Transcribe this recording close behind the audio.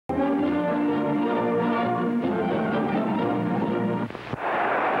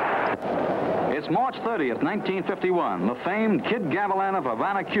March 30th, 1951. The famed Kid Gavilan of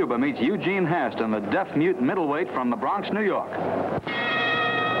Havana, Cuba meets Gene Hairston, the deaf-mute middleweight from the Bronx, New York. They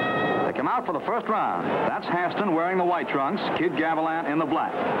come out for the first round. That's Hairston wearing the white trunks, Kid Gavilan in the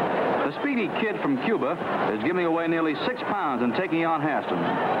black. The speedy kid from Cuba is giving away nearly 6 pounds and taking on Hairston.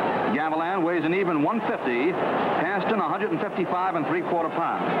 Gavilan weighs an even 150, Hairston 155 3/4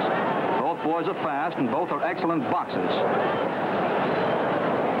 pounds. Both boys are fast and both are excellent boxers.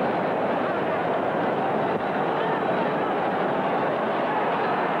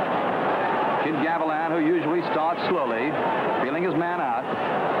 Kid Gavilan, who usually starts slowly, feeling his man out.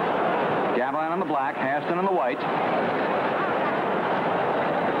 Gavilan in the black, Hairston in the white.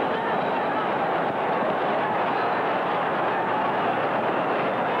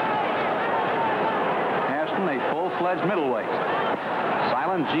 Hairston, a full-fledged middleweight.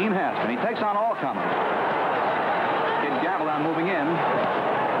 Silent Gene Hairston. He takes on all comers. Kid Gavilan moving in.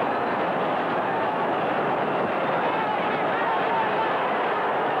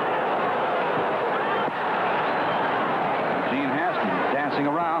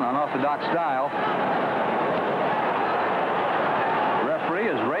 Around unorthodox style. Referee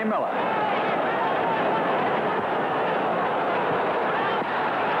is Ray Miller.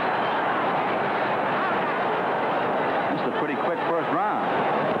 This is a pretty quick first round.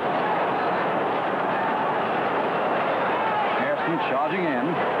 Hairston charging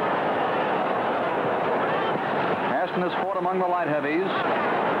in. Hairston has fought among the light heavies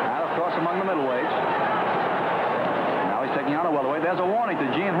and, of course, among the middleweights. Taking on a welterweight. There's a warning to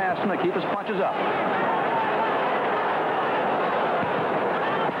Gene Hairston to keep his punches up.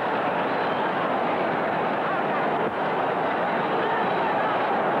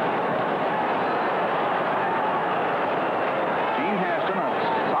 Gene Hairston, a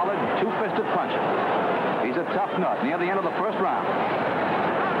solid two-fisted puncher. He's a tough nut near the end of the first round.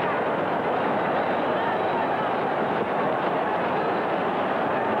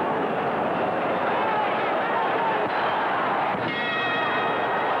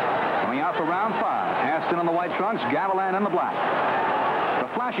 For round 5, Hairston in the white trunks, Gavilan in the black. The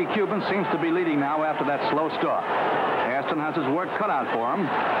flashy Cuban seems to be leading now after that slow start. Hairston has his work cut out for him.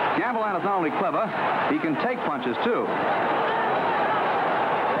 Gavilan is not only clever, he can take punches, too.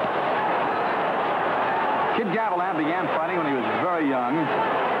 Kid Gavilan began fighting when he was very young.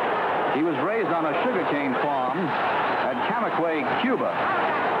 He was raised on a sugarcane farm at Camagüey, Cuba.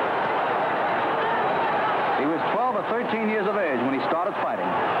 He was 12 or 13 years of age when he started fighting.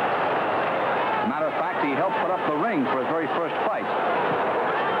 Matter of fact, he helped put up the ring for his very first fight.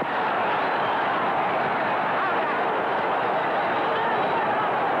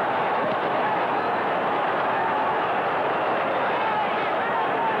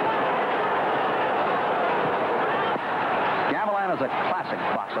 Gavilan is a classic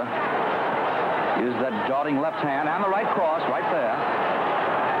boxer. Uses that darting left hand and the right cross right there.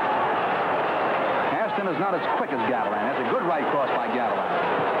 Hairston is not as quick as Gavilan. It's a good right cross by Gavilan.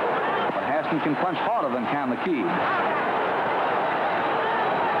 Hairston can punch harder than can the Keed.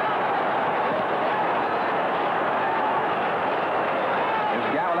 Here's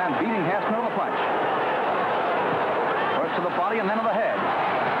Gavilan beating Hairston with a punch. First to the body and then to the head.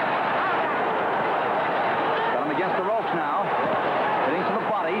 Got him against the ropes now. Hitting to the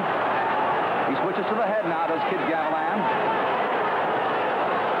body. He switches to the head now, does Kid Gavilan.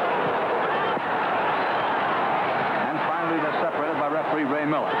 And finally they're separated by referee Ray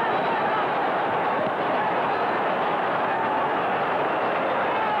Miller.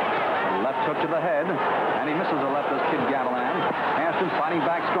 Hook to the head, and he misses a left as Kid Gavilan. Hairston fighting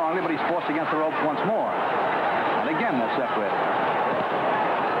back strongly, but he's forced against the ropes once more. And again, they're separated.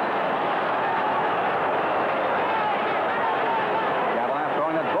 Gavilan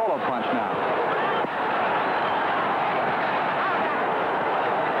throwing that bolo punch now.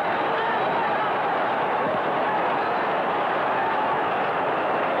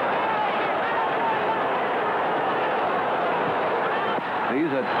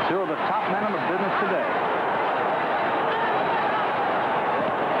 These are two of the top men in the business today.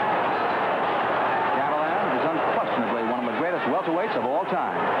 Gavilan is unquestionably one of the greatest welterweights of all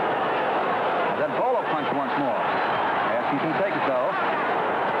time. That bolo punch once more. Hairston can take it, though.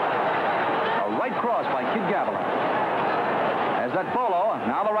 A right cross by Kid Gavilan. As that bolo,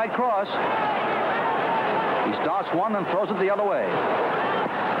 now the right cross. He starts one and throws it the other way.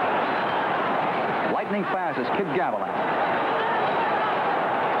 Lightning fast is Kid Gavilan.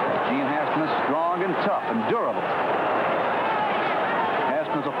 Gene Hairston is strong and tough and durable.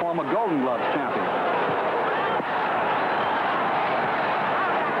 Hairston is a former Golden Gloves champion.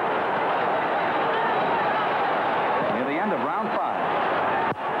 Near the end of round 5.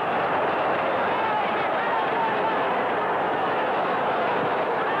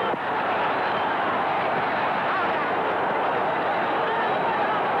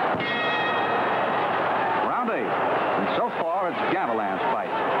 Gavilan's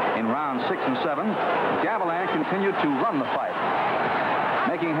fight. In rounds 6 and 7, Gavilan continued to run the fight,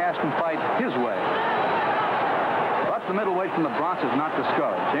 making Hairston fight his way. But the middleweight from the Bronx is not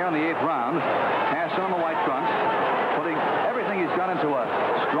discouraged. Here in the 8th round, Hairston on the white trunks, putting everything he's got into a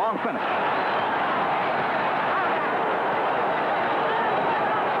strong finish.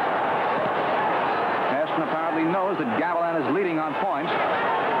 Hairston apparently knows that Gavilan is leading on points.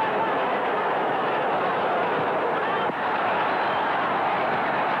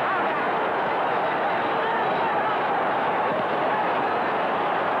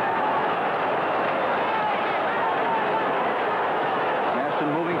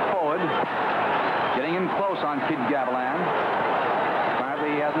 On Kid Gavilan.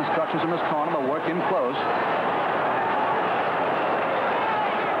 Apparently he has instructions from his corner to work in close.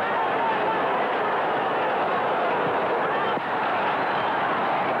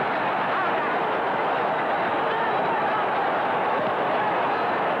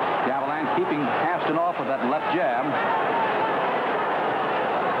 Gavilan keeping Hairston off with that left jab.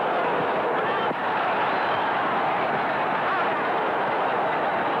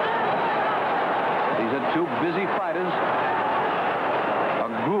 Two busy fighters. A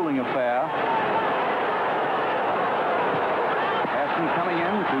grueling affair. Hairston coming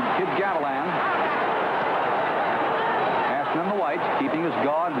in to Kid Gavilan. Hairston in the white, keeping his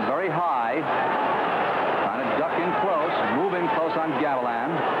guard very high. Trying to duck in close, move in close on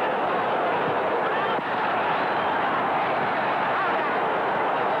Gavilan.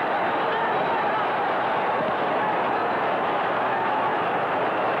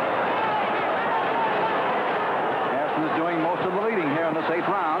 Most of the leading here in this 8th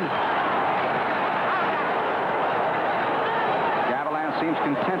round. Gavilan seems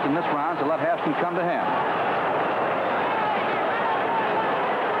content in this round to let Hairston come to him.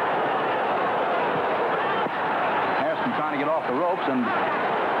 Hairston trying to get off the ropes, and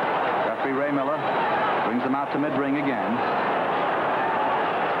referee Ray Miller brings him out to mid-ring again.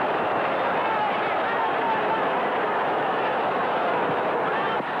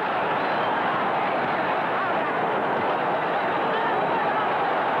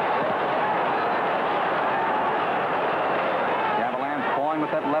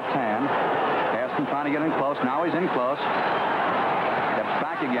 That left hand. Hairston trying to get in close. Now he's in close. Steps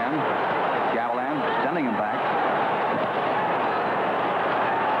back again. Gavilan sending him back.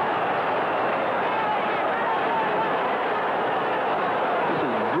 This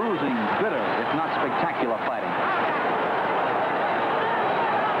is bruising, bitter, if not spectacular fighting.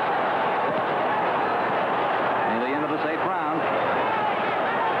 Near the end of this 8th round.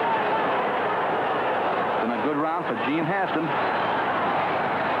 It's been a good round for Gene Hairston.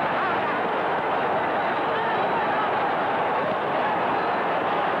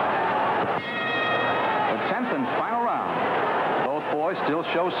 Still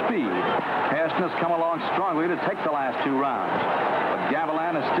shows speed. Hairston has come along strongly to take the last 2 rounds. But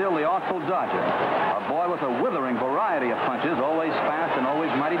Gavilan is still the artful dodger. A boy with a withering variety of punches, always fast and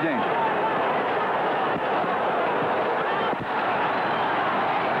always mighty dangerous.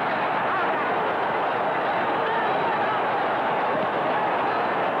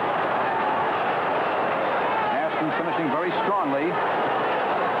 Hairston finishing very strongly.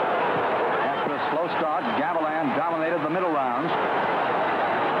 After a slow start, Gavilan dominated the middle rounds.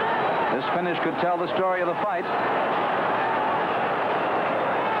 This finish could tell the story of the fight.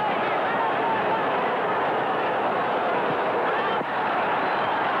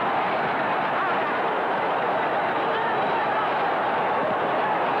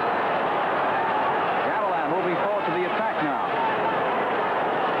 Gavilan moving forward to the attack now.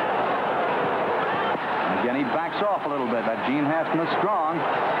 And again, he backs off a little bit. That Gene Hairston is strong.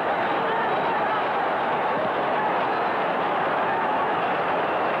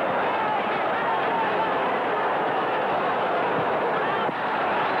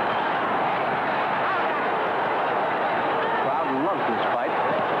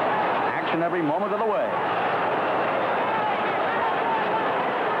 Every moment of the way.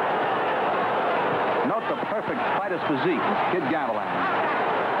 Note the perfect fighter's physique of Kid Gavilan.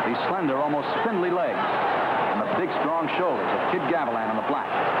 These slender, almost spindly legs, and the big, strong shoulders of Kid Gavilan in the black.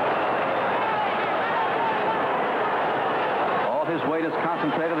 All his weight is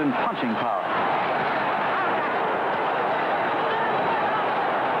concentrated in punching power.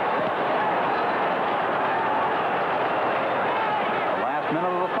 The last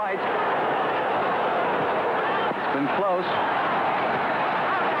minute of the fight. Close.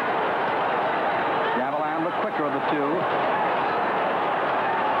 Gavilan, the quicker of the two.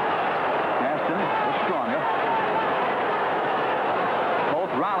 Hairston, the stronger.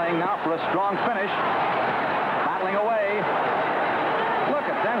 Both rallying now for a strong finish. Battling away.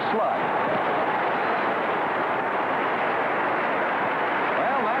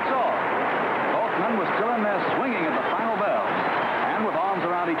 men were still in there swinging at the final bell. And with arms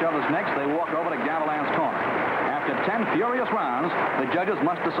around each other's necks, they walked over to Gavilan's corner. After 10 furious rounds, the judges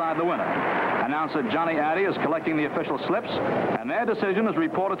must decide the winner. Announcer Johnny Addy is collecting the official slips, and their decision is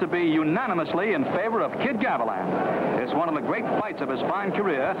reported to be unanimously in favor of Kid Gavilan. It's one of the great fights of his fine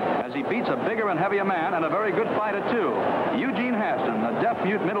career, as he beats a bigger and heavier man and a very good fighter, too, Gene Hairston, a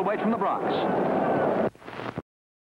deaf-mute middleweight from the Bronx.